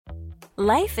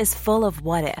Life is full of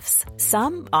what-ifs.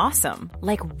 Some awesome,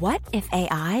 like what if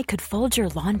AI could fold your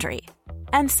laundry?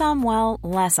 And some, well,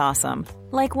 less awesome,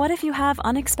 like what if you have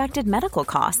unexpected medical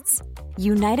costs?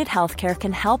 United Healthcare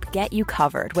can help get you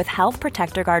covered with Health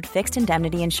Protector Guard fixed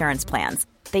indemnity insurance plans.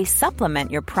 They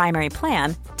supplement your primary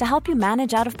plan to help you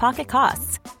manage out-of-pocket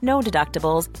costs. No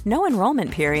deductibles, no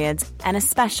enrollment periods, and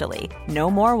especially no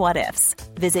more what-ifs.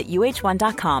 Visit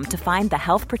uh1.com to find the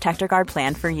Health Protector Guard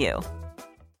plan for you.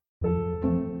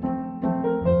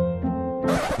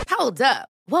 Hold up.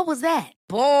 What was that?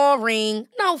 Boring.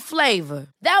 No flavor.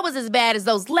 That was as bad as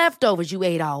those leftovers you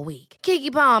ate all week.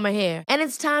 Keke Palmer here. And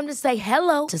it's time to say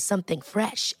hello to something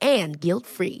fresh and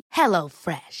guilt-free. Hello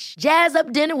Fresh. Jazz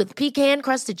up dinner with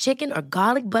pecan-crusted chicken or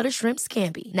garlic butter shrimp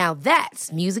scampi. Now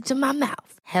that's music to my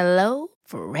mouth. Hello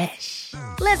Fresh.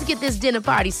 Let's get this dinner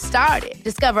party started.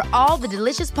 Discover all the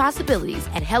delicious possibilities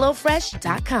at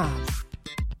hellofresh.com.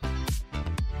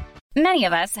 Many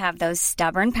of us have those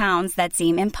stubborn pounds that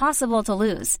seem impossible to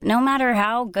lose, no matter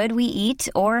how good we eat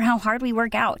or how hard we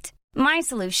work out. My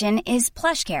solution is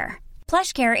PlushCare.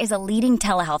 PlushCare is a leading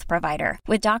telehealth provider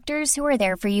with doctors who are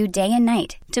there for you day and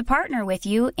night to partner with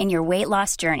you in your weight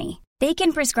loss journey. They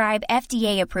can prescribe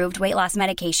FDA-approved weight loss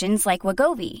medications like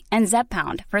Wegovy and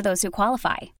Zepbound for those who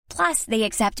qualify. Plus, they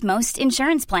accept most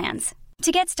insurance plans.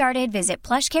 To get started, visit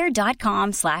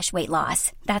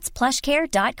plushcare.com/weightloss. That's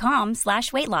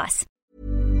plushcare.com/weightloss.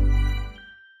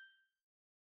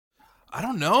 I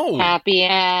don't know. Happy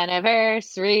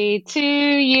anniversary to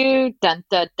you. Dun,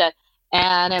 dun, dun.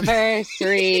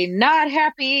 Anniversary, not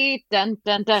happy. Dun,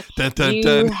 dun, dun. Dun, dun, you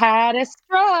dun. had a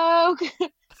stroke.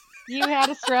 You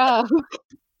had a stroke.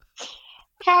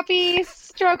 Happy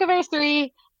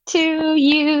stroke-iversary to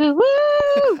you.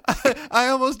 Woo! I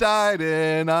almost died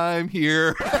and I'm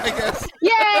here, I guess.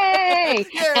 Yay!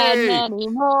 Yay! And many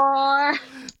more.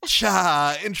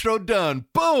 Cha, intro done.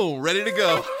 Boom, ready to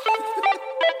go.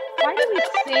 Why do we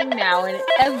sing now in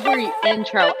every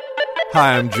intro?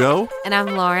 Hi, I'm Joe. And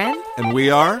I'm Lauren. And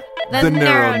we are The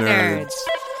Neuro Nerds.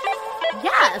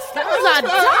 Yes, that was on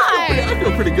time. I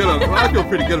feel pretty good. I feel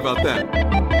pretty good about that.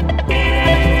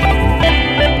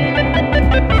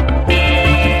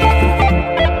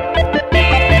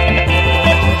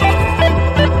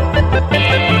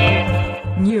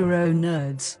 Neuro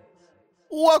Nerds.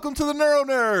 Welcome to the Neuro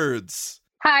Nerds.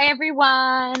 Hi,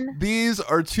 everyone. These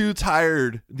are two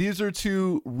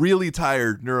really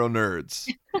tired neuro nerds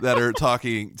that are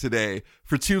talking today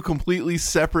for two completely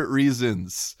separate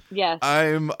reasons. Yes.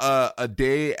 I'm a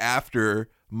day after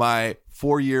my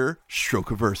 4-year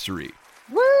stroke-iversary.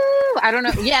 Woo! I don't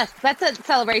know. Yes, that's a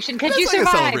celebration because you That's like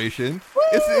survived. a celebration.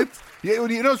 It's yeah.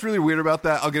 You know what's really weird about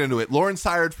that? I'll get into it. Lauren's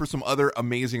tired for some other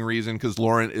amazing reason because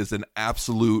Lauren is an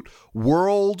absolute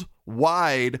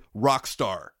worldwide rock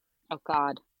star. Oh,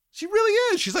 God. She really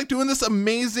is. She's like doing this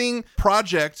amazing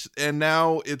project and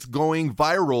now it's going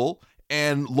viral.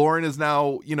 And Lauren is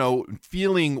now,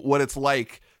 feeling what it's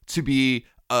like to be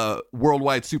a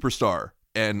worldwide superstar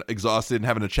and exhausted and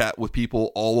having to chat with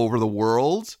people all over the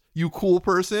world. You cool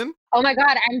person. Oh, my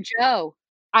God. I'm Joe.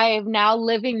 I am now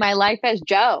living my life as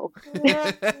Joe.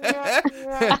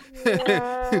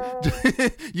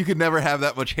 You could never have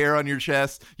that much hair on your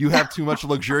chest. You have too much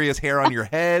luxurious hair on your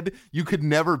head. You could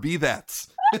never be that.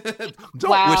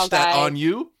 Don't wish that on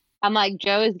you. I'm like,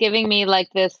 Joe is giving me like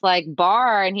this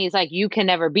bar and he's like, you can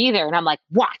never be there. And I'm like,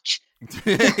 watch.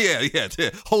 yeah.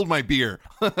 Hold my beer.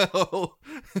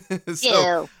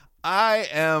 So, I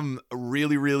am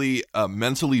really, really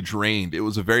mentally drained. It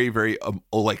was a very, very,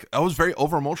 I was very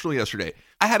over emotional yesterday.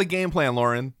 I had a game plan,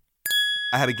 Lauren.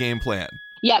 I had a game plan.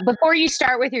 Yeah, before you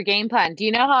start with your game plan, do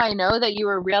you know how I know that you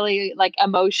were really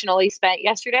emotionally spent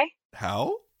yesterday?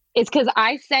 How? It's because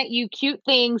I sent you cute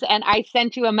things and I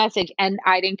sent you a message and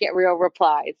I didn't get real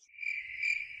replies.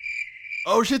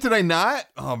 Oh, shit, did I not?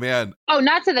 Oh, man. Oh,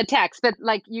 not to the text, but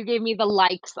you gave me the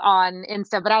likes on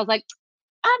Insta, but I was like,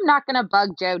 I'm not going to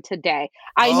bug Joe today.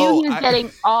 I knew he was getting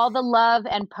all the love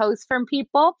and posts from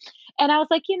people. And I was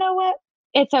like, you know what?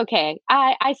 It's okay.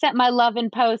 I sent my love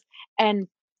and post and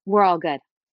we're all good.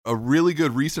 A really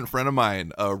good recent friend of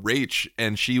mine, Rach,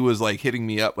 and she was hitting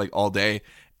me up all day.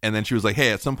 And then she was like,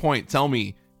 hey, at some point, tell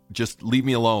me, just leave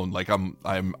me alone.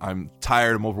 I'm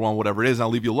tired, I'm overwhelmed, whatever it is, and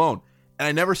I'll leave you alone. And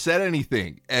I never said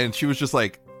anything. And she was just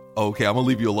like, okay, I'm going to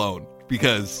leave you alone.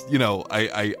 Because,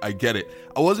 I get it.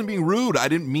 I wasn't being rude. I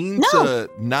didn't mean to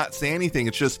not say anything.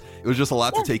 It was just a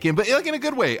lot to take in. But in a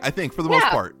good way, I think, for the most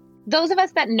part. Those of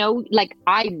us that know,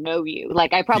 I know you.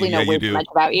 I probably know way too much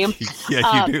about you.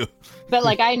 Yeah, you do. But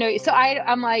I know you. So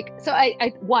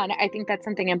I think that's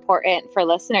something important for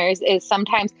listeners is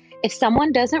sometimes if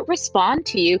someone doesn't respond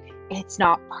to you, it's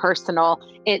not personal.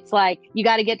 It's like, you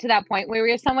got to get to that point where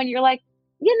you're someone you're like,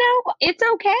 it's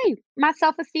okay. My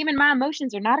self-esteem and my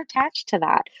emotions are not attached to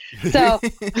that. So,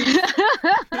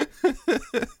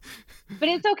 but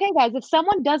it's okay, guys. If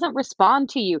someone doesn't respond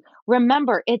to you,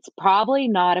 remember, it's probably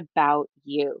not about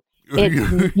you.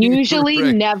 It's usually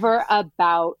right. Never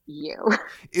about you.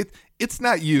 It's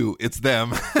not you, it's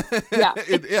them. Yeah,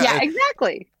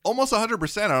 exactly. Almost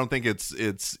 100%. I don't think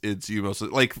it's you mostly.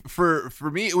 Like for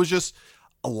me, it was just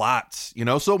a lot,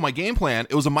 So my game plan,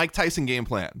 it was a Mike Tyson game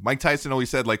plan. Mike Tyson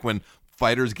always said, like, when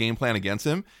fighters game plan against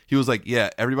him, he was like, yeah,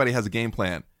 everybody has a game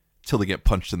plan till they get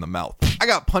punched in the mouth. I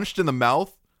got punched in the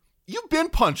mouth. You've been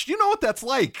punched. You know what that's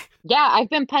like. Yeah,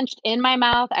 I've been punched in my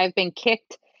mouth. I've been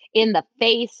kicked in the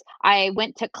face. I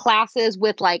went to classes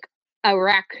with like a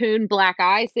raccoon black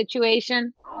eye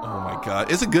situation. Oh my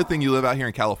God. It's a good thing you live out here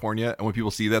in California. And when people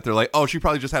see that, they're like, oh, she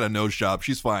probably just had a nose job.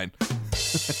 She's fine.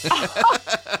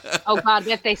 Oh God,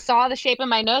 if they saw the shape of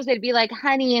my nose, they'd be like,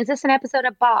 honey, is this an episode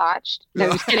of Botched? No,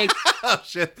 I'm just kidding. Oh,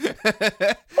 shit.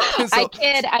 I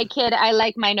kid. I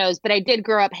like my nose, but I did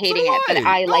grow up hating it, but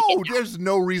I like it now. There's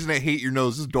no reason to hate your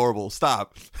nose. This is adorable.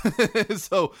 Stop.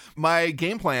 So my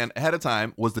game plan ahead of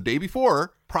time was the day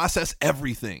before, process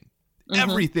everything.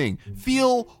 Everything.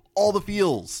 Feel all the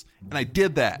feels. And I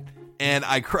did that. And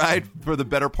I cried for the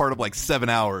better part of like 7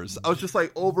 hours. I was just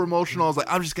like over emotional. I was like,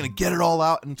 I'm just going to get it all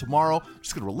out. And tomorrow, I'm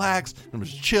just going to relax. I'm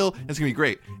just chill. And it's going to be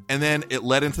great. And then it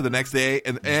led into the next day.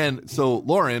 And so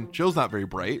Lauren, Joe's not very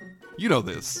bright. You know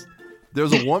this.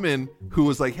 There's a woman who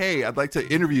was like, hey, I'd like to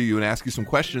interview you and ask you some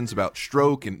questions about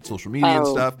stroke and social media and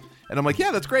stuff. And I'm like,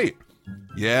 yeah, that's great.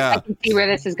 Yeah. I can see where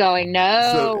this is going.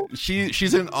 No. So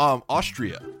she's in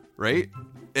Austria, right?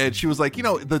 And she was like,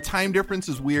 the time difference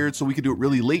is weird, so we could do it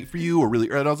really late for you or really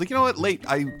early. And I was like, you know what, late.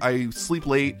 I sleep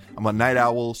late. I'm a night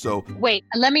owl, so. Wait,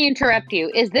 let me interrupt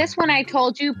you. Is this when I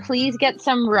told you, please get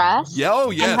some rest? Yeah,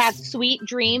 oh, yes. And have sweet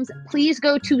dreams? Please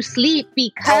go to sleep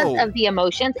because of the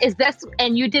emotions. Is this,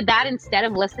 and you did that instead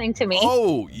of listening to me?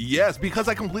 Oh, yes, because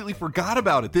I completely forgot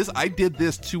about it. I did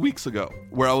this 2 weeks ago,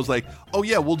 where I was like, oh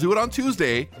yeah, we'll do it on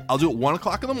Tuesday. I'll do it 1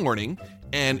 o'clock in the morning.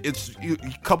 And it's a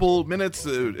couple minutes,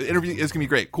 interview is going to be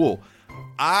great. Cool.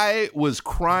 I was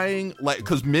crying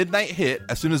because midnight hit.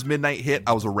 As soon as midnight hit,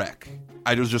 I was a wreck.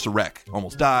 I was just a wreck.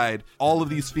 Almost died. All of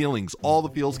these feelings, all the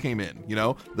feels came in,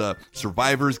 the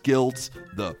survivor's guilt,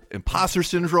 the imposter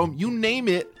syndrome, you name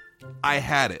it, I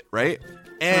had it, right?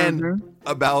 And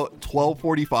about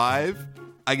 12:45,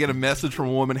 I get a message from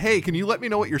a woman, hey, can you let me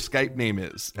know what your Skype name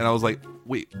is? And I was like,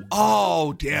 wait,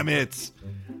 oh, damn it.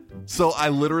 So I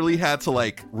literally had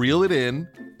to reel it in,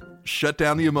 shut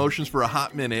down the emotions for a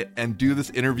hot minute, and do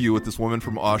this interview with this woman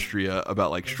from Austria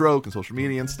about stroke and social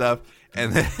media and stuff.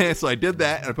 And then, so I did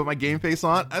that, and I put my game face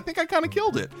on. I think I kind of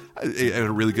killed it. I had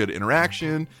a really good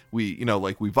interaction. We, we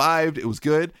vibed. It was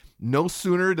good. No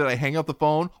sooner did I hang up the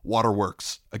phone,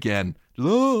 waterworks again.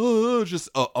 Just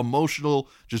emotional,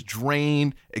 just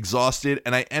drained, exhausted.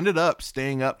 And I ended up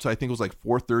staying up to, I think it was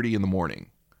 4:30 in the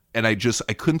morning. And I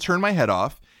couldn't turn my head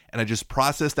off. And I just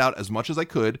processed out as much as I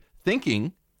could,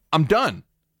 thinking, I'm done.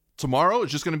 Tomorrow is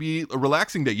just going to be a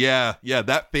relaxing day. Yeah,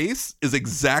 that face is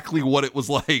exactly what it was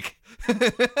like.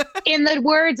 In the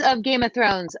words of Game of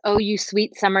Thrones, oh, you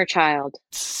sweet summer child.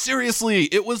 Seriously,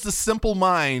 it was the simple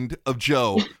mind of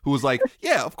Joe who was like,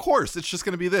 yeah, of course, it's just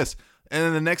going to be this. And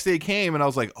then the next day came and I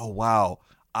was like, oh, wow,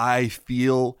 I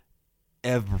feel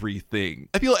everything.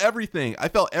 I feel everything. I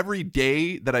felt every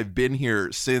day that I've been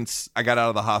here since I got out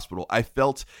of the hospital. I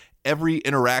felt every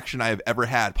interaction I have ever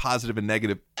had, positive and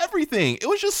negative, everything. It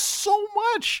was just so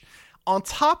much. On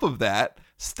top of that,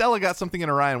 Stella got something in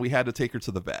her eye and we had to take her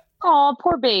to the vet. Oh,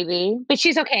 poor baby. But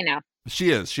she's okay now. She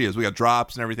is. We got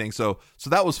drops and everything. So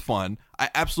that was fun.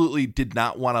 I absolutely did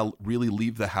not want to really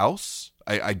leave the house.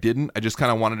 I didn't. I just kind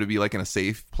of wanted to be in a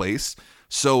safe place.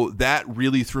 So that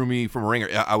really threw me from a ringer.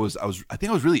 I think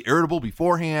I was really irritable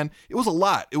beforehand. It was a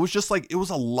lot. It was just it was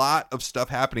a lot of stuff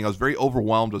happening. I was very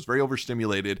overwhelmed. I was very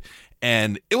overstimulated,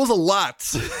 and it was a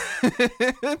lot.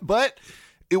 But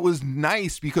it was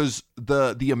nice because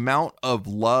the amount of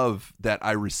love that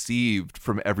I received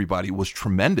from everybody was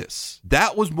tremendous.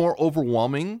 That was more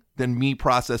overwhelming than me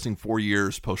processing 4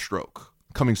 years post-stroke,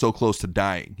 coming so close to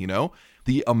dying,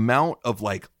 The amount of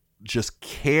just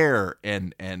care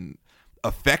and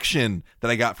affection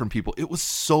that I got from people, it was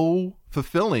so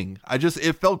fulfilling.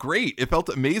 It felt great. It felt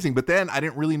amazing. But then I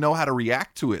didn't really know how to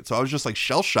react to it. So I was just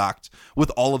shell shocked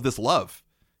with all of this love,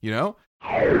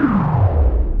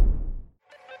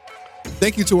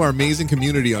 Thank you to our amazing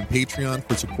community on Patreon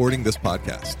for supporting this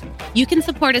podcast. You can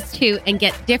support us too and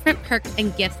get different perks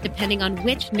and gifts depending on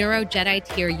which Neuro Jedi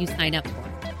tier you sign up for.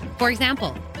 For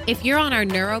example, if you're on our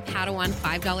Neuro Padawan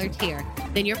 $5 tier,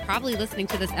 then you're probably listening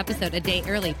to this episode a day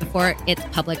early before its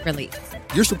public release.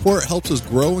 Your support helps us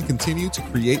grow and continue to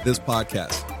create this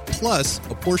podcast. Plus,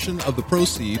 a portion of the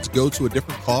proceeds go to a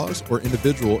different cause or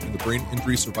individual in the brain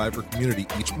injury survivor community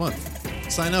each month.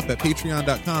 Sign up at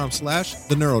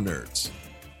patreon.com/theneuronerds.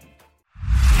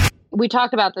 We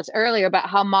talked about this earlier about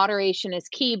how moderation is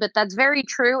key, but that's very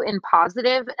true in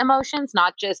positive emotions,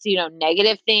 not just,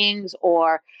 negative things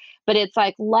but it's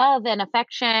like love and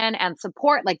affection and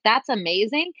support. Like that's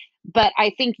amazing. But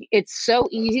I think it's so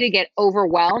easy to get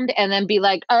overwhelmed and then be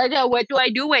like, oh no, what do I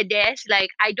do with this?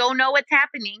 Like, I don't know what's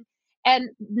happening.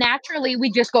 And naturally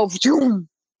we just go, zoom.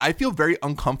 I feel very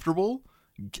uncomfortable.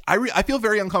 I feel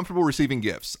very uncomfortable receiving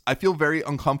gifts. I feel very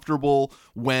uncomfortable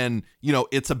when,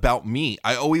 it's about me.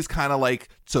 I always kind of like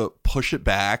to push it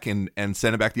back and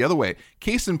send it back the other way.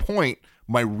 Case in point,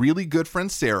 my really good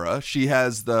friend Sarah, she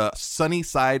has the Sunny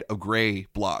Side of Gray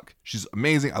blog. She's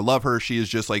amazing. I love her. She is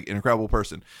just like an incredible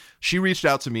person. She reached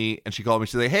out to me and she called me.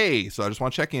 She's like, hey, so I just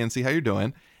want to check in, see how you're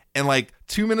doing. And like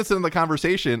 2 minutes into the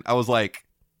conversation, I was like,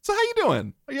 so how you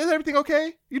doing? Is everything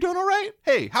okay? You doing all right?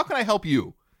 Hey, how can I help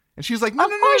you? And she's like, no.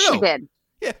 Of course she did.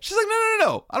 Yeah, she's like,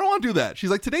 no. I don't want to do that. She's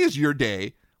like, today is your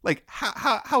day. Like,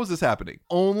 how is this happening?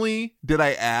 Only did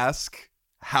I ask,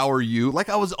 how are you? Like,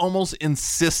 I was almost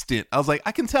insistent. I was like,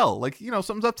 I can tell. Like,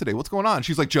 something's up today. What's going on?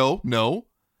 She's like, Joe, no,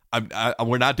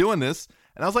 we're not doing this.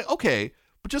 And I was like, okay,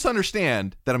 but just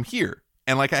understand that I'm here.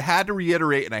 And like, I had to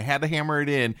reiterate and I had to hammer it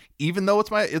in, even though it's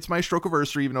my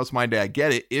stroke-iversary, even though it's my day. I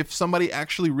get it. If somebody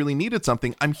actually really needed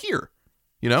something, I'm here.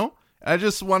 I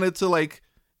just wanted to like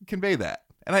convey that.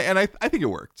 And I think it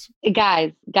worked.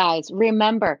 Guys,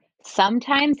 remember,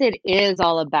 sometimes it is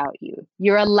all about you.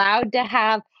 You're allowed to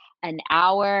have an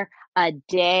hour, a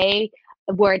day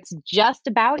where it's just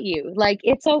about you. Like,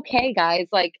 it's okay, guys.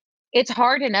 Like, it's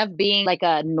hard enough being like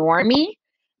a normie,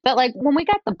 but like when we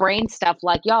got the brain stuff,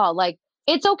 like y'all, like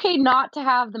it's okay not to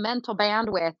have the mental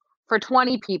bandwidth for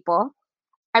 20 people.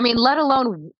 I mean, let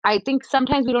alone, I think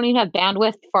sometimes we don't even have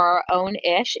bandwidth for our own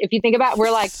ish. If you think about it, we're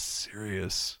like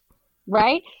serious.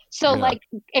 Right? So like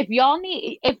if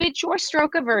it's your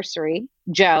stroke-iversary,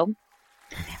 Joe,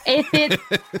 if it's,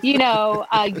 your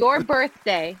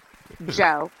birthday,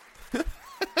 Joe,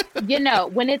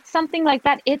 when it's something like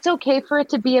that, it's okay for it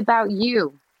to be about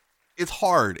you. It's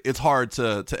hard. It's hard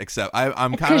to accept. I'm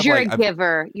kind of because you're a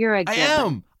giver. You're a giver. I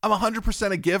am. I'm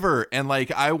 100% a giver. And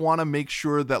like, I want to make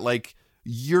sure that like,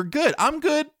 you're good. I'm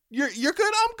good. You're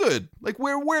good. I'm good. Like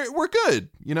we're good,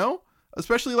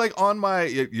 especially like on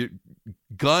my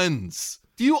guns.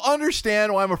 Do you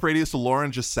understand why I'm afraid of this? So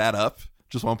Lauren just sat up.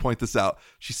 Just want to point this out.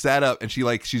 She sat up and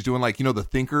she's doing like, the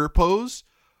thinker pose.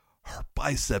 Her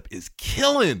bicep is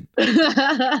killing.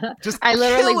 Just I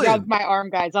literally rubbed my arm,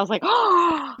 guys. I was like,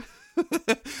 oh.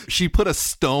 She put a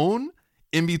stone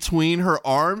in between her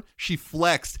arm. She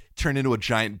flexed, turned into a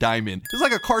giant diamond. It's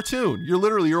like a cartoon.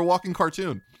 You're a walking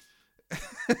cartoon.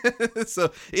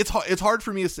 So it's hard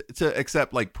for me to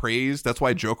accept like praise. That's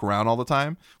why I joke around all the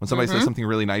time. When somebody says something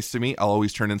really nice to me, I'll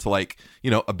always turn into like,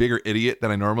 a bigger idiot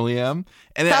than I normally am.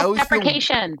 And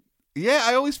self-deprecation.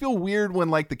 I always feel weird when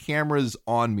like the camera's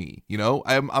on me,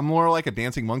 I'm more like a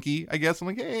dancing monkey, I guess. I'm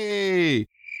like, hey.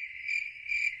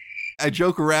 I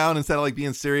joke around instead of like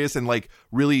being serious and like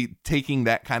really taking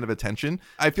that kind of attention.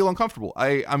 I feel uncomfortable.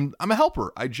 I'm a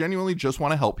helper. I genuinely just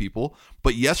want to help people.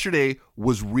 But yesterday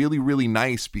was really, really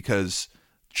nice because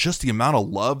just the amount of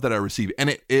love that I received,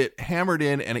 and it hammered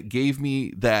in and it gave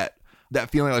me that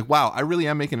feeling like, wow, I really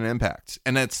am making an impact.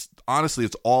 And that's honestly,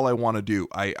 it's all I want to do.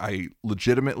 I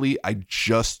legitimately, I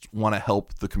just want to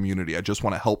help the community. I just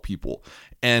want to help people.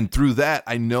 And through that,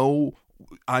 I know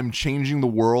I'm changing the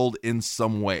world in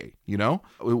some way,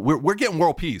 we're getting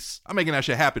world peace. I'm making that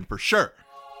shit happen for sure.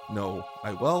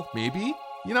 Maybe,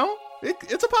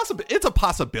 it's a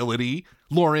possibility.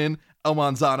 Lauren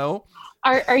Almanzano.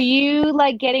 Are you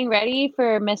like getting ready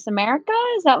for Miss America?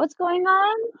 Is that what's going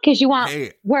on? Because you want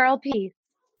world peace.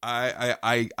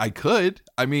 I could.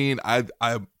 I mean, I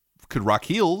could rock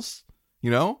heels,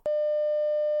 No,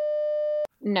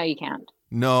 you can't.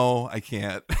 No, I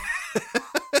can't.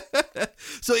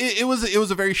 So it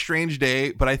was a very strange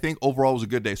day, but I think overall it was a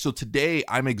good day. So today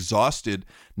I'm exhausted,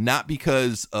 not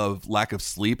because of lack of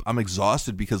sleep. I'm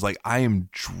exhausted because like I am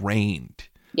drained.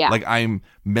 Yeah. Like I'm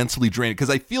mentally drained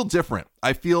because I feel different.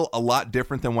 I feel a lot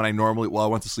different than when I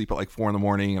went to sleep at like 4 a.m.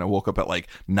 and I woke up at like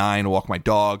 9 to walk my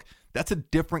dog. That's a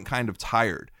different kind of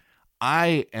tired.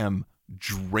 I am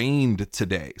drained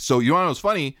today. So you want to know what's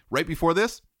funny? Right before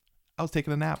this, I was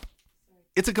taking a nap.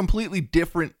 It's a completely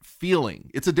different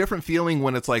feeling. It's a different feeling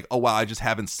when it's like, oh, wow, I just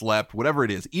haven't slept, whatever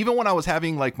it is. Even when I was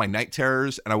having like my night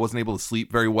terrors and I wasn't able to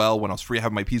sleep very well, when I was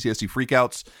having my PTSD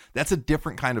freakouts, that's a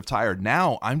different kind of tired.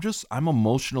 Now I'm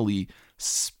emotionally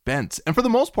spent. And for the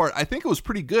most part, I think it was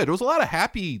pretty good. It was a lot of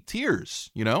happy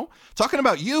tears, you know? Talking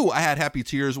about you, I had happy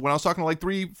tears when I was talking to like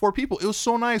 3-4 people. It was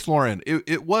so nice, Lauren.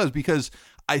 It was, because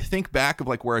I think back of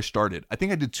like where I started. I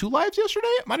think I did 2 lives yesterday.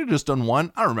 I might have just done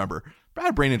 1. I don't remember. I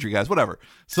had brain injury, guys, whatever.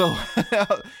 So, and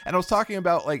I was talking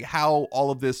about like how all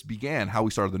of this began, how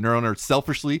we started the Neuro Nerds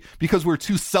selfishly, because we're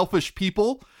 2 selfish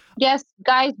people. Yes,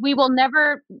 guys, we will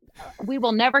never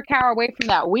cower away from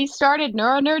that. We started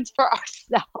Neuro Nerds for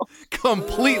ourselves.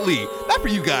 Completely. Not for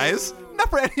you guys. Not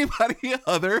for anybody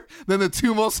other than the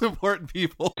 2 most important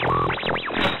people.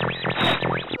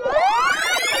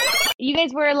 You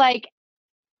guys were like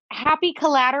happy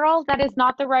collateral. That is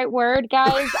not the right word,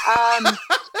 guys.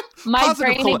 My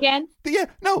brain again. Yeah,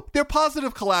 no, they're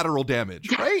positive collateral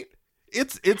damage, right?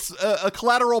 It's a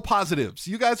collateral positives.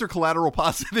 You guys are collateral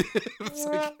positives.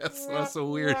 I guess that's so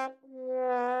weird.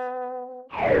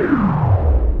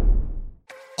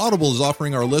 Audible is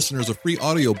offering our listeners a free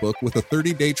audiobook with a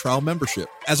 30-day trial membership.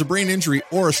 As a brain injury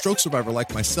or a stroke survivor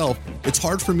like myself, it's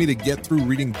hard for me to get through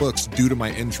reading books due to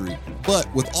my injury.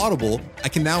 But with Audible, I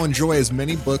can now enjoy as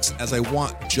many books as I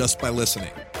want just by listening.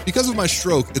 Because of my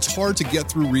stroke, it's hard to get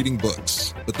through reading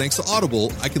books. But thanks to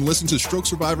Audible, I can listen to stroke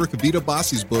survivor Kavita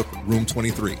Bassi's book, Room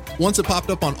 23. Once it popped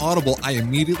up on Audible, I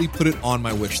immediately put it on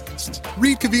my wish list.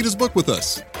 Read Kavita's book with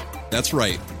us. That's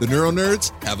right, the Neuro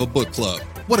Nerds have a book club.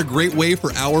 What a great way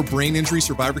for our brain injury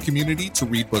survivor community to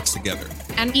read books together.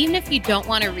 And even if you don't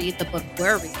want to read the book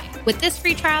we're reading, with this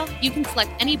free trial, you can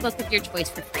select any book of your choice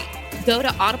for free. Go to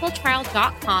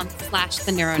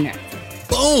audibletrial.com/theneuronerds.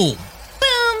 Boom!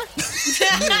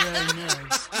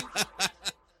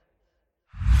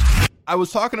 I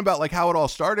was talking about like how it all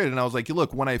started, and I was like,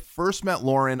 look, when I first met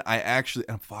Lauren, I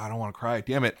don't want to cry.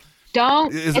 Damn it.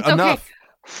 Don't. It's enough.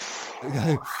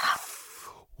 Okay.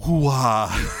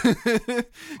 But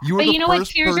you know what?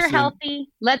 Tears are healthy.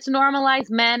 Let's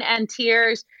normalize men and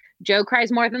tears. Joe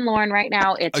cries more than Lauren right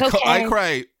now. It's okay. I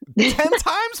cry 10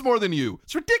 times more than you.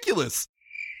 It's ridiculous.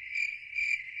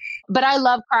 But I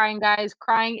love crying, guys.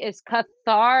 Crying is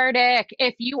cathartic.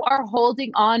 If you are holding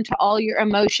on to all your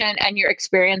emotion and your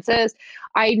experiences,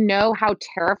 I know how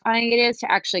terrifying it is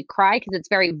to actually cry because it's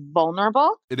very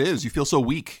vulnerable. It is. You feel so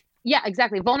weak. Yeah,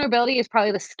 exactly. Vulnerability is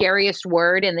probably the scariest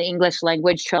word in the English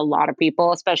language to a lot of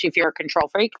people, especially if you're a control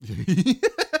freak.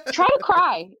 Try to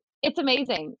cry. It's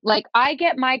amazing. Like, I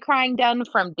get my crying done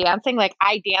from dancing. Like,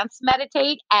 I dance,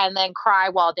 meditate, and then cry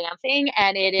while dancing.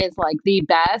 And it is like the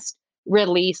best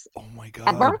release. Oh my God.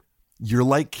 Ever. You're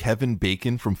like Kevin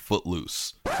Bacon from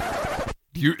Footloose.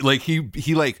 You like he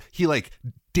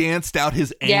danced out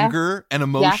his anger and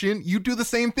emotion. Yeah. You do the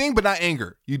same thing, but not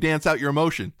anger. You dance out your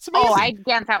emotion. It's amazing. Oh, I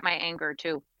dance out my anger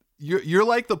too. You're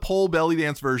like the pole belly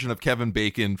dance version of Kevin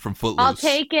Bacon from Footloose. I'll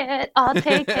take it.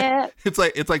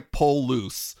 It's like pole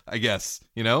loose, I guess,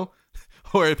 you know?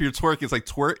 Or if you're twerking, it's like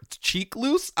cheek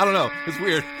loose. I don't know. It's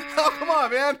weird. Oh, come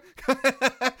on, man.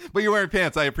 But you're wearing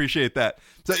pants. I appreciate that.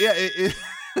 So yeah,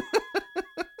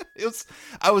 it's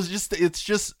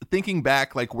just thinking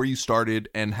back like where you started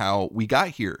and how we got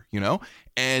here, you know?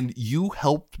 And you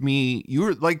helped me. You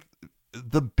were like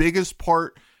the biggest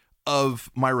part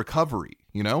of my recovery,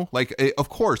 you know? Like, of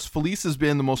course, Felice has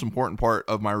been the most important part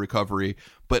of my recovery.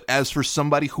 But as for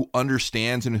somebody who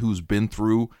understands and who's been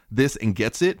through this and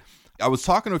gets it, I was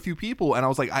talking to a few people and I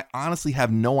was like, I honestly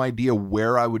have no idea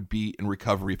where I would be in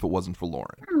recovery if it wasn't for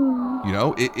Lauren. You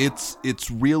know, it's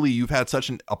really, you've had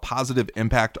such a positive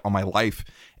impact on my life,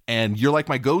 and you're like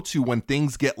my go-to when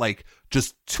things get like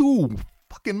just too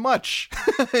fucking much,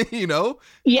 you know?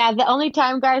 Yeah. The only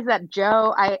time, guys, that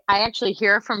Joe, I actually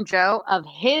hear from Joe of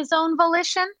his own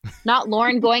volition, not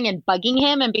Lauren going and bugging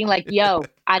him and being like, yo,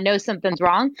 I know something's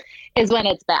wrong, is when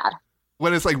it's bad.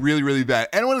 When it's like really, really bad.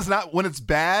 And when it's not, when it's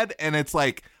bad and it's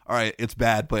like, all right, it's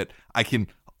bad, but I can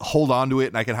hold on to it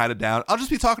and I can hide it down. I'll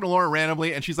just be talking to Lauren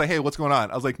randomly and she's like, hey, what's going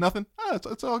on? I was like, nothing. Oh,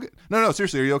 it's all good. No,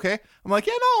 seriously, are you okay? I'm like,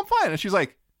 yeah, no, I'm fine. And she's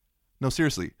like, no,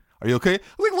 seriously, are you okay? I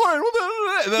was like, Lauren,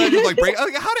 and then I just like break. I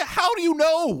was like, how do you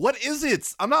know? What is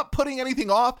it? I'm not putting anything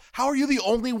off. How are you the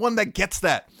only one that gets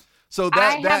that? So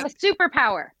I have a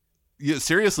superpower. Yeah,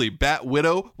 seriously, Bat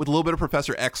Widow with a little bit of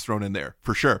Professor X thrown in there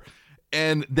for sure.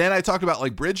 And then I talked about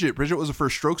like Bridget. Bridget was the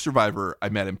first stroke survivor I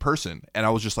met in person. And I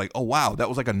was just like, oh, wow, that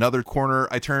was like another corner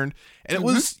I turned. And it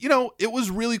was, you know, it was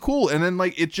really cool. And then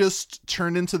like it just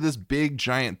turned into this big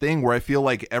giant thing where I feel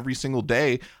like every single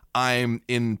day I'm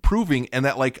improving and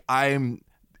that like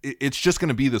it's just going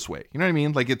to be this way. You know what I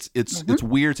mean? Like it's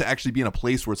weird to actually be in a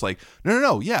place where it's like,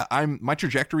 no. Yeah, my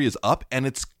trajectory is up and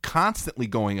it's constantly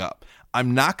going up.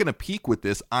 I'm not going to peak with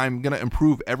this. I'm going to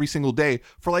improve every single day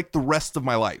for like the rest of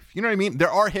my life. You know what I mean?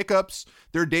 There are hiccups.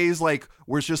 There are days like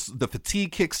where it's just the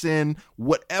fatigue kicks in,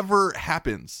 whatever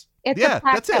happens.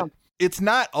 That's it. It's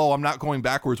not, I'm not going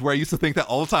backwards, where I used to think that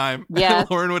all the time. Yeah.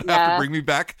 Lauren would have to bring me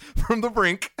back from the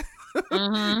brink.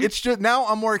 It's just now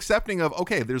I'm more accepting of,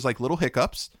 okay, there's like little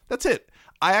hiccups. That's it.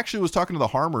 I actually was talking to the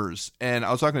Harmers and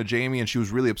I was talking to Jamie and she was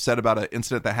really upset about an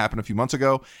incident that happened a few months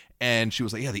ago. And she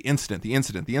was like, yeah, the incident.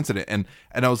 And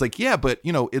I was like, yeah, but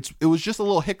you know, it was just a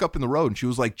little hiccup in the road. And she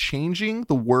was like, changing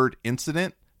the word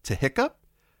incident to hiccup.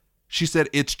 She said,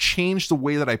 it's changed the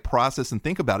way that I process and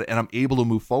think about it. And I'm able to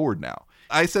move forward now.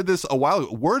 I said this a while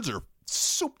ago. Words are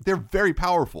they're very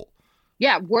powerful.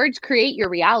 Yeah. Words create your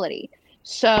reality.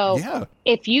 So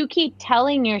if you keep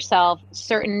telling yourself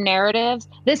certain narratives,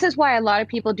 this is why a lot of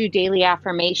people do daily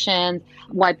affirmations,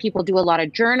 why people do a lot of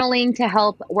journaling to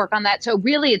help work on that. So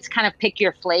really, it's kind of pick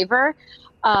your flavor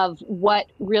of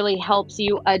what really helps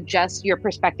you adjust your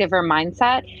perspective or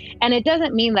mindset. And it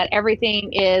doesn't mean that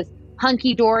everything is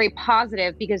hunky-dory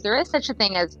positive, because there is such a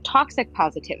thing as toxic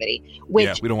positivity,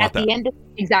 which we don't want that.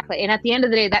 Exactly. And at the end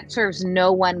of the day, that serves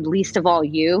no one, least of all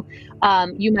you.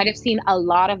 You might have seen a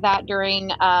lot of that during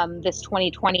this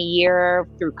 2020 year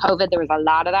through COVID. There was a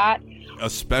lot of that.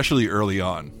 Especially early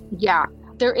on. Yeah.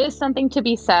 There is something to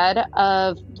be said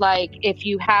of like, if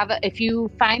you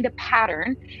find a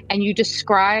pattern and you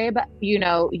describe,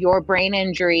 your brain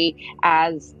injury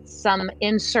as some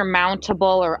insurmountable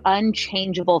or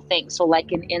unchangeable thing. So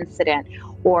like an incident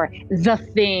or the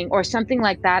thing or something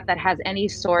like that has any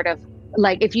sort of,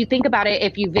 like, if you think about it,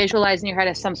 if you visualize in your head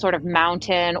as some sort of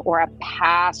mountain or a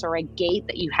pass or a gate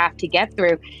that you have to get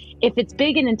through, if it's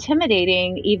big and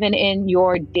intimidating, even in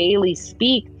your daily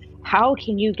speak, how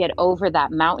can you get over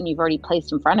that mountain you've already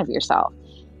placed in front of yourself?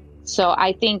 So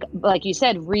I think, like you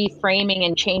said, reframing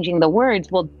and changing the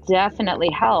words will definitely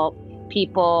help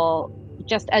people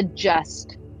just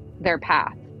adjust their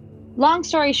path. Long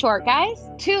story short, guys,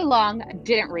 too long,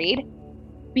 didn't read.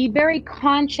 Be very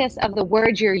conscious of the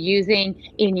words you're using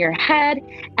in your head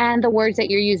and the words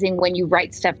that you're using when you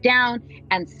write stuff down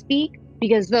and speak,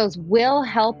 because those will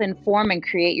help inform and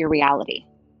create your reality.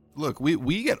 Look,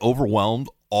 we get overwhelmed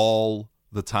all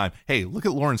the time. Hey, look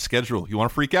at Lauren's schedule. You want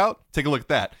to freak out? Take a look at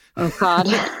that. Oh, God.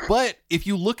 But if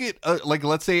you look at, like,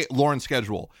 let's say Lauren's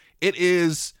schedule, it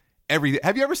is everything.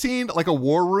 Have you ever seen like a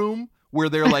war room where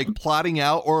they're like plotting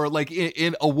out, or like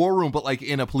in a war room, but like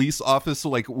in a police office, so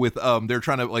like with they're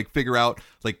trying to like figure out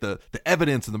like the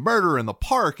evidence and the murder and the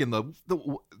park and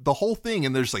the whole thing,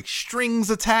 and there's like strings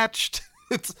attached.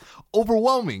 It's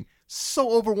overwhelming.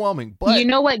 So overwhelming. But you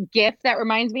know what GIF that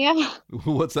reminds me of?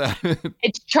 What's that?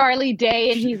 It's Charlie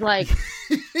Day and he's like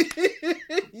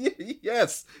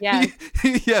Yes.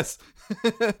 Yes.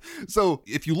 So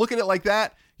if you look at it like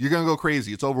that, you're going to go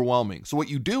crazy. It's overwhelming. So what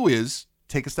you do is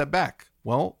take a step back.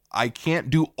 Well, I can't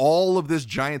do all of this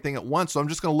giant thing at once, so I'm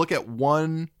just going to look at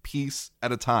one piece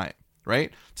at a time,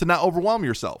 right? To not overwhelm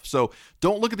yourself. So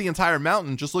don't look at the entire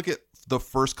mountain, just look at the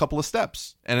first couple of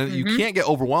steps, and you can't get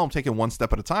overwhelmed taking one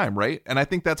step at a time, right? And I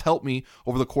think that's helped me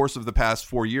over the course of the past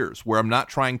 4 years, where I'm not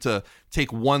trying to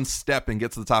take one step and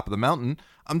get to the top of the mountain.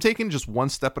 I'm taking just one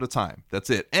step at a time. That's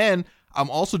it. And I'm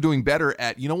also doing better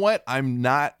at, you know what? I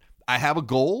have a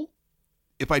goal.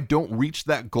 If I don't reach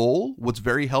that goal, what's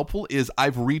very helpful is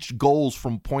I've reached goals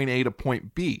from point A to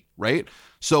point B, right?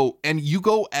 So, and you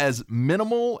go as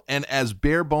minimal and as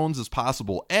bare bones as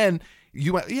possible. And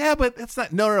you might, but that's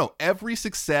not, no. Every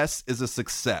success is a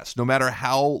success, no matter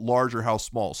how large or how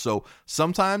small. So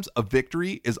sometimes a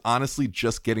victory is honestly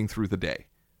just getting through the day.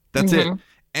 That's it.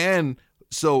 And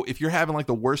so if you're having like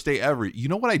the worst day ever, you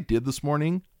know what I did this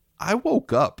morning? I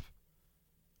woke up.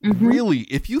 Really,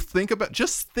 if you think about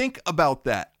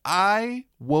that. I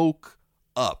woke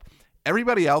up.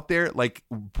 Everybody out there, like,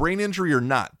 brain injury or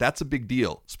not, that's a big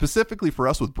deal. Specifically for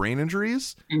us with brain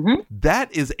injuries,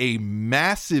 that is a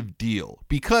massive deal,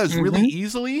 because really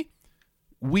easily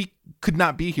we could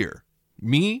not be here.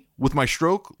 Me with my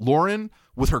stroke, Lauren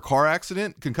with her car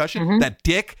accident, concussion, that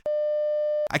dick.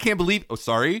 I can't believe. Oh,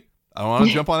 sorry. I don't want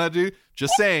to jump on that dude.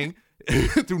 Just saying,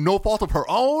 through no fault of her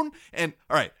own. And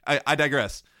all right, I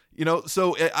digress.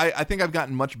 So I think I've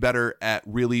gotten much better at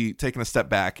really taking a step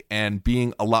back and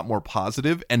being a lot more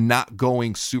positive and not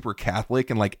going super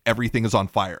Catholic and like everything is on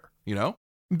fire,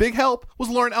 Big help was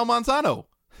Lauren Almanzano.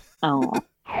 Oh.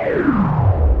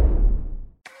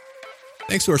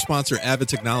 Thanks to our sponsor, Avid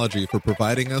Technology, for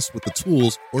providing us with the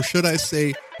tools, or should I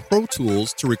say, pro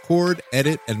tools, to record,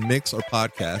 edit, and mix our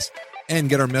podcast and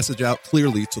get our message out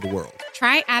clearly to the world.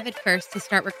 Try Avid first to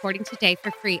start recording today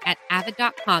for free at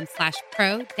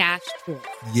avid.com/pro-tools.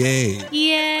 Yay.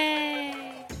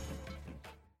 Yay.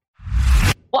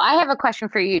 Well, I have a question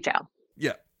for you, Joe.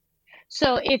 Yeah.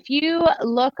 So if you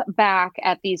look back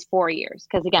at these 4 years,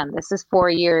 because again, this is 4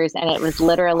 years and it was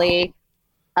literally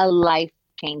a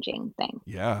life-changing thing.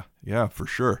 Yeah, for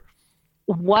sure.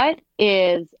 What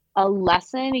is a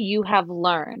lesson you have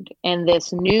learned in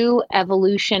this new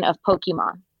evolution of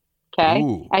Pokemon, okay?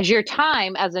 Ooh. As your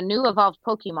time as a new evolved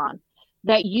Pokemon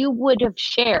that you would have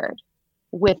shared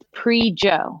with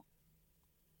pre-Joe?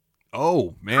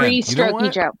 Oh, man.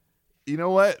 Pre-Strokey Joe. You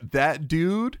know what? That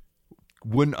dude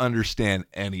wouldn't understand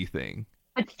anything.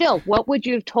 But still, what would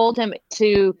you have told him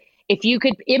if you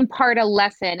could impart a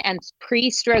lesson and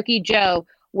pre-Strokey Joe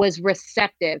was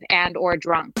receptive and or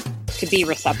drunk to be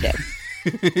receptive?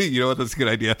 You know what? That's a good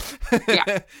idea.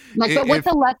 Yeah. But what's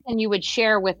a lesson you would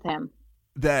share with him?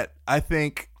 That I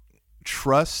think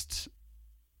trust,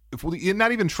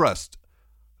 not even trust,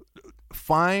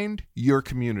 find your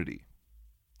community.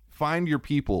 Find your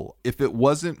people. If it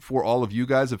wasn't for all of you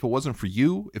guys, if it wasn't for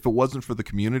you, if it wasn't for the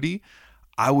community,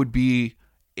 I would be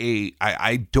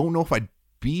I don't know if I'd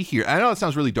be here. I know it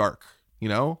sounds really dark.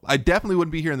 I definitely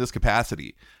wouldn't be here in this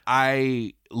capacity.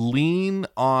 I lean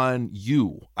on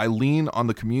you. I lean on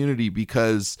the community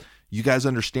because you guys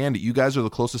understand it. You guys are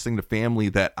the closest thing to family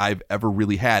that I've ever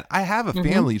really had. I have a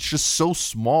family. It's just so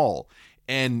small.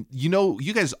 And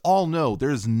you guys all know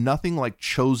there's nothing like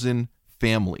chosen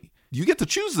family. You get to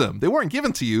choose them. They weren't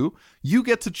given to you. You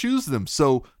get to choose them.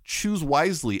 So choose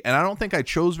wisely. And I don't think I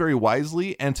chose very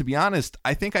wisely. And to be honest,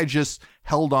 I think I just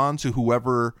held on to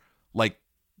whoever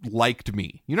liked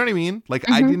me. You know what I mean?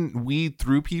 I didn't weed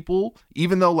through people,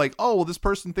 even though this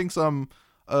person thinks I'm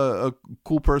a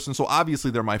cool person, so obviously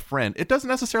they're my friend. It doesn't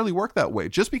necessarily work that way.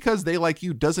 Just because they like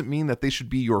you doesn't mean that they should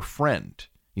be your friend,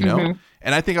 And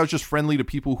I think I was just friendly to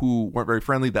people who weren't very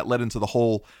friendly. That led into the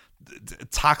whole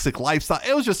toxic lifestyle.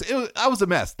 I was a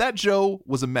mess. That Joe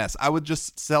was a mess. I would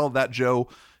just tell that Joe,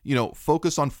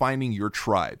 focus on finding your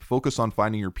tribe, focus on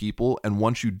finding your people. And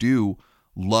once you do,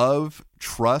 love,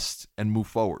 trust, and move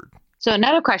forward. So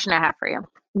another question I have for you.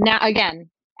 Now, again,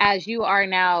 as you are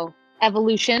now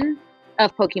evolution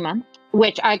of Pokemon,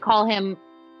 which I call him,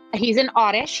 he's an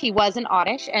Oddish. He was an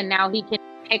Oddish, and now he can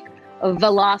pick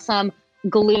Velossum,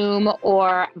 Gloom,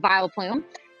 or Vileplume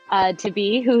to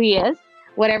be who he is.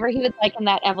 Whatever he would like in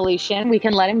that evolution, we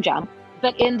can let him jump.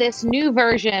 But in this new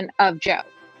version of Joe,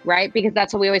 right? Because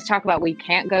that's what we always talk about. We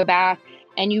can't go back.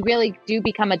 And you really do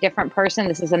become a different person.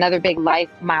 This is another big life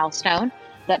milestone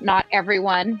that not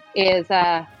everyone is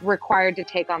required to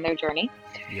take on their journey.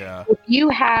 Yeah. If you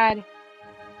had,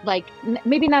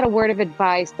 maybe not a word of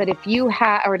advice, but if you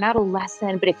had, or not a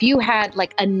lesson, but if you had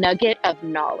a nugget of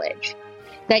knowledge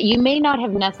that you may not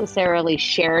have necessarily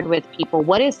shared with people,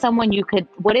 what is something you can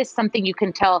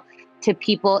tell to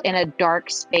people in a dark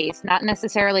space, not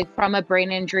necessarily from a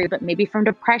brain injury, but maybe from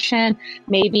depression,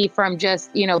 maybe from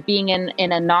just, being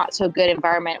in a not so good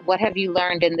environment? What have you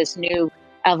learned in this new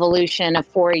evolution of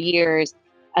 4 years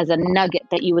as a nugget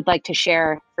that you would like to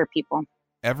share for people?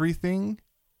 Everything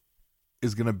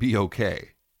is going to be okay,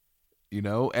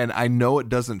 and I know it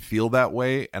doesn't feel that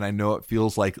way. And I know it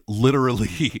feels like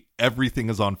literally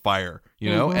everything is on fire,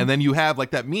 and then you have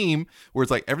that meme where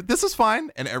it's this is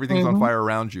fine and everything's on fire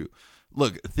around you.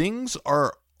 Look, things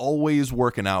are always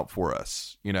working out for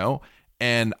us,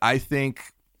 and I think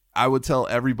I would tell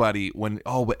everybody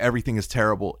but everything is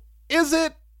terrible. Is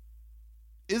it?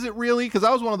 Is it really? Because I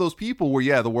was one of those people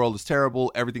where, the world is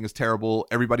terrible. Everything is terrible.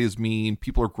 Everybody is mean.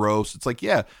 People are gross. It's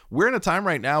we're in a time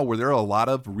right now where there are a lot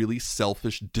of really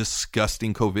selfish,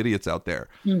 disgusting COVIDiots out there.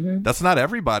 That's not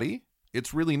everybody.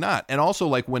 It's really not. And also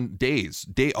when today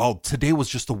was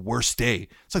just the worst day.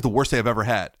 It's the worst day I've ever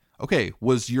had. Okay,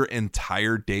 was your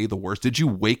entire day the worst? Did you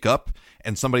wake up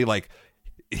and somebody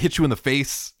hit you in the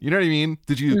face? You know what I mean?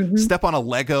 Did you step on a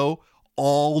Lego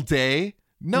all day?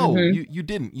 No, you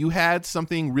didn't. You had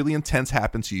something really intense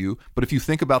happen to you. But if you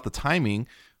think about the timing,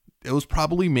 it was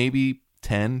probably maybe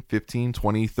 10, 15,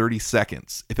 20, 30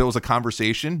 seconds. If it was a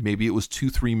conversation, maybe it was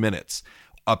 2-3 minutes.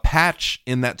 A patch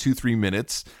in that 2-3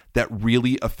 minutes that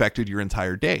really affected your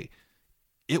entire day.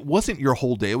 It wasn't your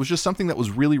whole day. It was just something that was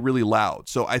really, really loud.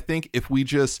 So I think if we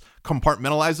just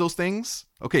compartmentalize those things,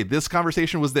 okay, this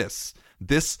conversation was this,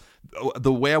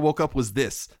 the way I woke up was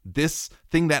this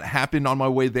thing that happened on my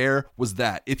way there was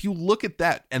that. If you look at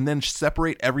that and then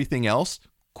separate everything else,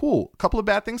 cool. A couple of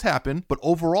bad things happened, but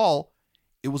overall,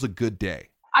 it was a good day.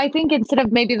 I think instead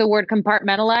of maybe the word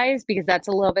compartmentalize, because that's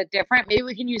a little bit different, maybe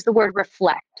we can use the word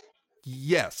reflect.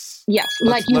 Yes. Yes.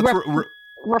 Like you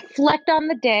reflect on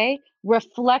the day,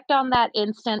 reflect on that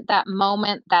instant, that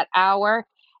moment, that hour,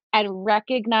 and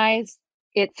recognize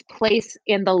its place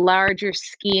in the larger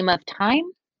scheme of time,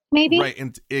 maybe. Right.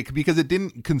 And because it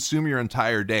didn't consume your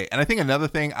entire day. And I think another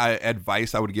thing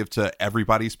advice I would give to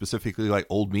everybody, specifically like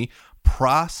old me,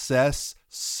 process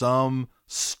some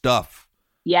stuff.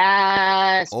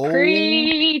 Yes.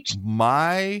 Preach.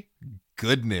 My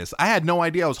goodness. I had no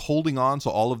idea I was holding on to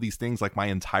all of these things like my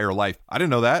entire life. I didn't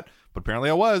know that, but apparently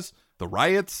I was. The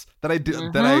riots that I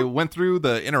did, that I went through,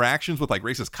 the interactions with like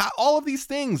racist all of these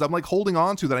things I'm like holding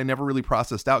on to that I never really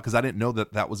processed out because I didn't know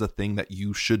that that was a thing that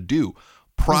you should do.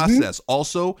 Process.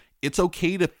 Also, it's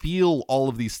okay to feel all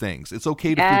of these things. It's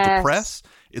okay to feel depressed.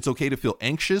 It's okay to feel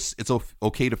anxious. It's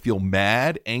okay to feel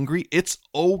mad, angry. It's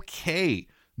okay.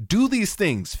 Do these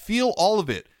things. Feel all of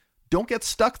it. Don't get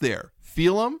stuck there.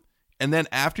 Feel them. And then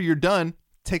after you're done,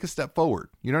 take a step forward.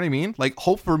 You know what I mean? Like,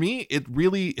 hope for me, it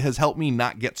really has helped me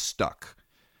not get stuck.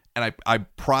 And I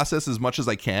process as much as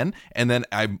I can. And then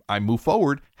I move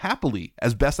forward happily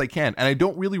as best I can. And I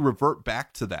don't really revert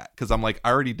back to that because I'm like,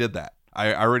 I already did that.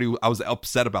 I was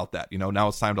upset about that. You know, now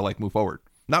it's time to like move forward.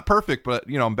 Not perfect, but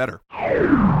you know, I'm better.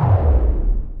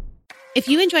 If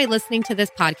you enjoy listening to this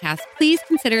podcast, please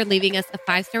consider leaving us a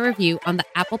 5-star review on the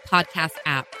Apple Podcast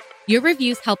app. Your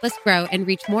reviews help us grow and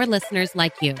reach more listeners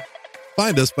like you.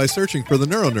 Find us by searching for the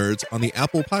Neuro Nerds on the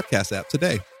Apple Podcast app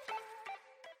today.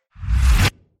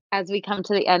 As we come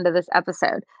to the end of this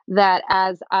episode, that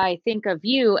as I think of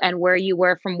you and where you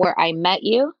were from where I met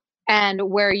you and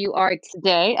where you are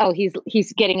today,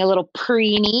 he's getting a little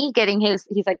preemie,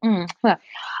 he's like,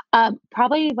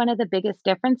 probably one of the biggest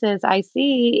differences I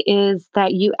see is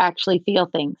that you actually feel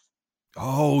things.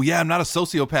 Oh yeah, I'm not a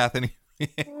sociopath anymore.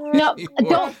 No,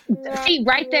 don't see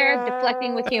right there,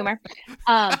 deflecting with humor.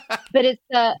 But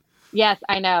it's yes,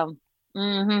 I know.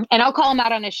 And I'll call him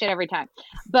out on his shit every time.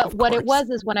 But what it was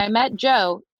is when I met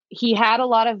Joe, he had a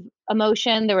lot of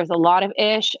emotion. There was a lot of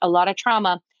a lot of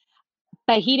trauma,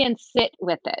 but he didn't sit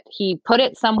with it. He put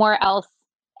it somewhere else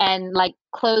and like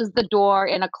closed the door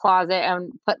in a closet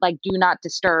and put like do not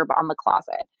disturb on the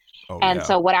closet.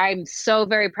 So what I'm so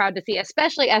very proud to see,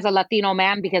 especially as a Latino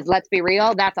man, because let's be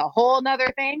real, that's a whole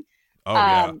nother thing.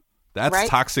 That's right?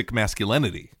 Toxic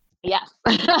masculinity. Yes.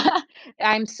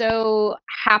 I'm so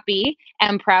happy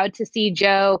and proud to see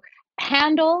Joe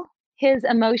handle his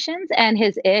emotions and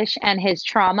his ish and his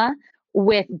trauma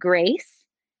with grace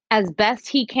as best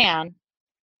he can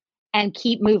and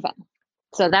keep moving.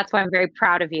 So that's why I'm very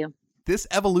proud of you. This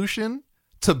evolution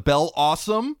to Belle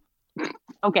Awesome.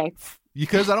 Okay.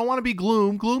 Because I don't want to be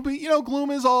gloom. Gloom, but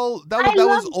gloom is all that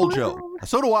was old Joe.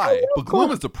 So do I. But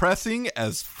gloom is depressing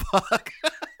as fuck.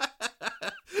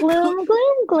 Gloom,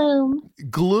 gloom, gloom.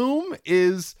 Gloom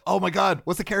is, oh my God,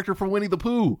 what's the character from Winnie the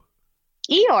Pooh?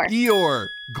 Eeyore.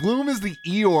 Gloom is the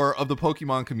Eeyore of the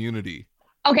Pokemon community.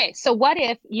 Okay, so what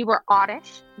if you were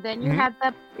oddish, then you had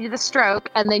the stroke,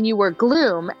 and then you were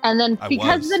gloom, and then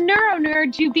because the Neuro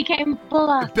Nerd, you became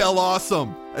Belle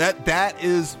Awesome. That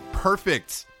is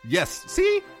perfect. Yes.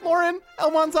 See, Lauren El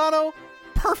Manzano,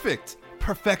 perfect.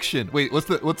 Perfection. Wait, what's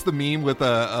the meme with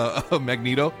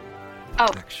Magneto?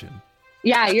 Perfection.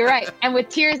 Yeah, you're right. And with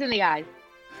tears in the eyes.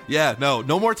 Yeah, no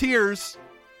more tears.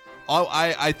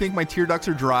 I think my tear ducts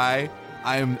are dry.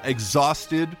 I'm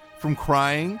exhausted from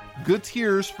crying. Good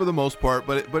tears for the most part,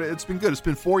 but it's been good. It's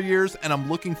been 4 years, and I'm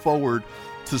looking forward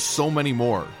to so many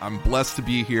more. I'm blessed to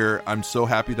be here. I'm so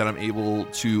happy that I'm able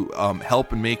to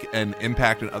help and make an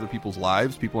impact in other people's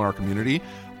lives, people in our community.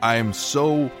 I am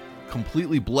so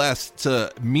completely blessed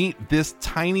to meet this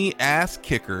tiny ass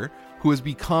kicker who has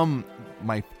become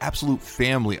my absolute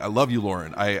family. I love you,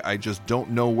 Lauren. I just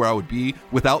don't know where I would be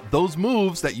without those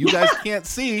moves that you guys can't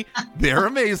see. They're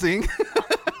amazing.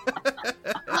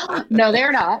 No,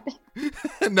 they're not.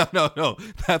 No.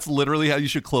 That's literally how you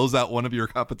should close out one of your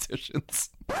competitions.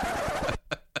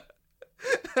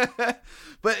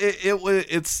 But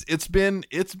it's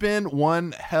been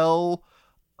one hell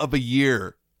of a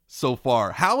year so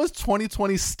far. How is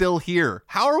 2020 still here?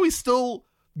 How are we still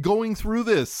going through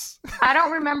this? I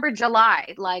don't remember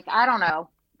July. Like, I don't know.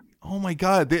 Oh my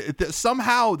God.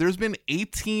 Somehow there's been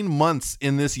 18 months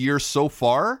in this year so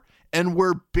far, and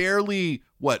we're barely,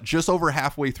 just over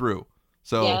halfway through.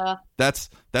 So yeah. That's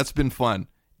been fun.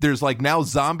 There's like now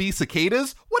zombie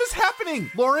cicadas. What is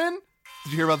happening, Lauren?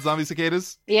 Did you hear about zombie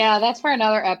cicadas? Yeah, that's for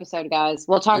another episode, guys.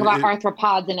 We'll talk about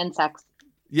arthropods and insects.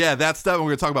 Yeah, that stuff. We're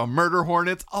going to talk about murder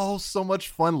hornets. Oh, so much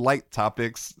fun, light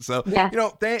topics. So,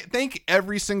 thank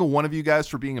every single one of you guys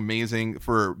for being amazing,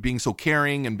 for being so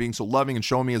caring and being so loving and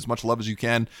showing me as much love as you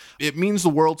can. It means the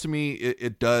world to me.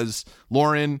 It does.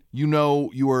 Lauren,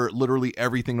 you are literally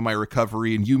everything to my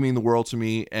recovery, and you mean the world to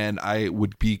me. And I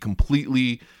would be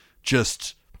completely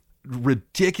just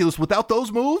ridiculous without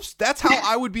those moves. That's how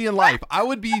I would be in life. I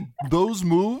would be those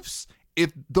moves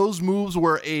if those moves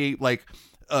were a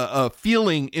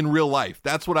feeling in real life.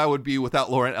 That's what I would be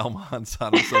without Lauren L.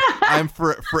 Manzano. So I'm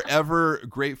forever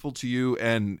grateful to you,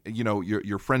 and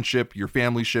your friendship, your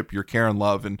familyship, your care and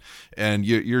love, and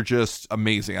you're just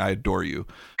amazing. I adore you.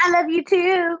 I love you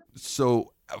too.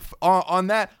 So on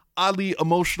that oddly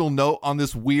emotional note, on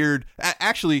this weird,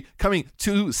 actually coming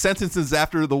 2 sentences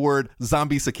after the word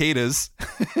zombie cicadas,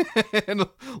 and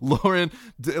Lauren,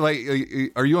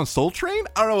 are you on Soul Train?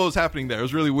 I don't know what was happening there. It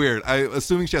was really weird. I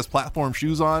assuming she has platform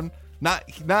shoes on, not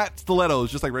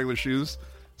stilettos, just like regular shoes.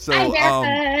 So I'm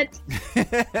barefoot.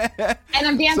 And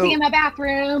I'm dancing in my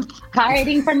bathroom,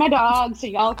 hiding from my dogs so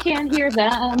y'all can't hear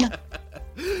them.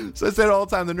 So I say it all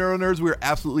the time, the Neuro Nerds, we're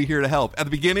absolutely here to help. At the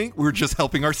beginning, we were just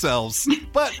helping ourselves.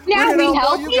 But now we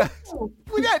help you guys.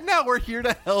 Now we're here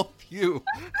to help you.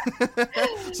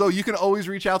 So you can always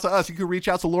reach out to us. You can reach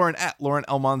out to Lauren at Lauren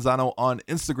L. Manzano on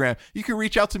Instagram. You can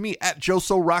reach out to me at Joe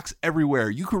So Rocks everywhere.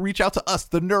 You can reach out to us,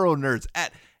 the Neuro Nerds,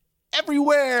 at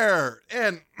everywhere.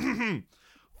 And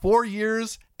 4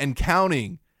 years and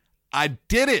counting. I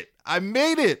did it. I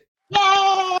made it. Yay!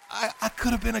 I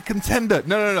could have been a contender.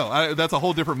 No. That's a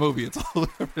whole different movie. It's a whole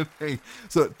different thing.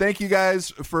 So thank you guys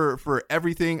for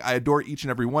everything. I adore each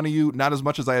and every one of you. Not as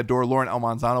much as I adore Lauren L.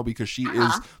 Manzano, because she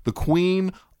is the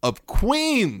queen of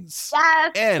queens.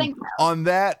 Yes. And on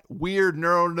that weird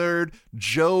Neuro Nerd,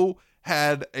 Joe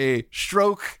had a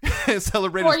stroke,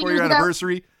 celebrated his 4-year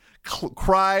anniversary,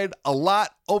 cried a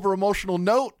lot over emotional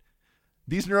note.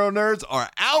 These Neuro Nerds are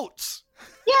out.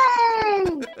 Yay!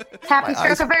 Happy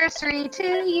Stroke-iversary to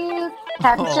you.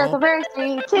 Happy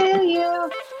Stroke-iversary to you.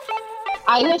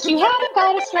 I wish you hadn't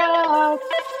got a stroke,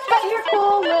 but your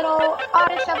cool little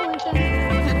artist evolution.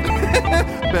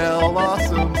 Belle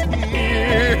Awesome's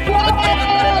here.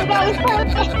 Yay! That was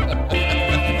perfect.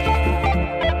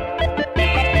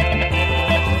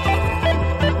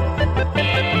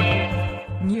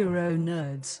 Neuro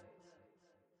Nerds.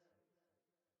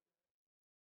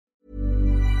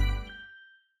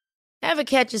 Ever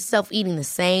catch yourself eating the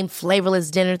same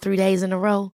flavorless dinner 3 days in a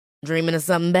row? Dreaming of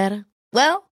something better?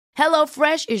 Well,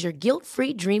 HelloFresh is your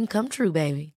guilt-free dream come true,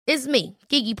 baby. It's me,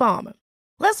 Keke Palmer.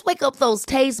 Let's wake up those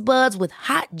taste buds with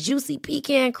hot, juicy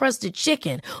pecan-crusted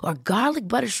chicken or garlic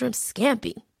butter shrimp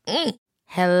scampi.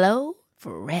 Hello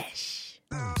Fresh.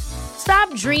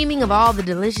 Stop dreaming of all the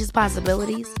delicious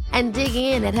possibilities and dig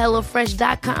in at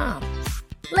HelloFresh.com.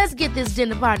 Let's get this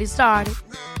dinner party started.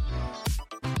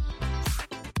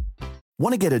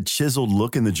 Want to get a chiseled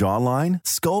look in the jawline?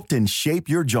 Sculpt and shape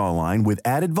your jawline with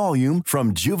added volume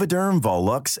from Juvederm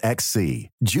Volux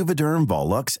XC. Juvederm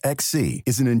Volux XC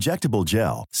is an injectable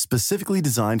gel specifically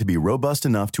designed to be robust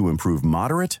enough to improve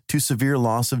moderate to severe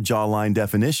loss of jawline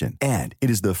definition. And it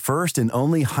is the first and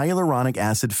only hyaluronic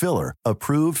acid filler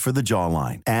approved for the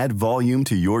jawline. Add volume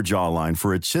to your jawline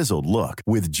for a chiseled look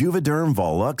with Juvederm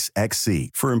Volux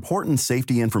XC. For important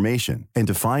safety information and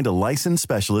to find a licensed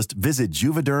specialist, visit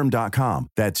Juvederm.com.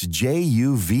 That's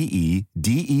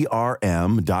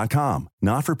Juvederm.com.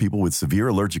 Not for people with severe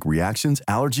allergic reactions,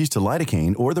 allergies to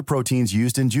lidocaine, or the proteins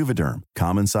used in Juvederm.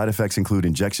 Common side effects include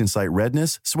injection site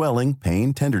redness, swelling,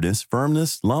 pain, tenderness,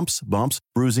 firmness, lumps, bumps,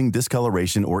 bruising,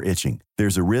 discoloration, or itching.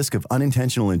 There's a risk of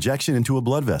unintentional injection into a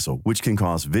blood vessel, which can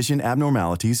cause vision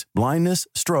abnormalities, blindness,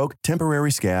 stroke, temporary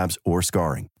scabs, or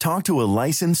scarring. Talk to a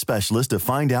licensed specialist to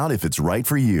find out if it's right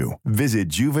for you. Visit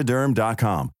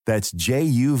Juvederm.com. That's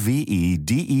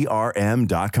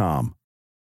Juvederm.com.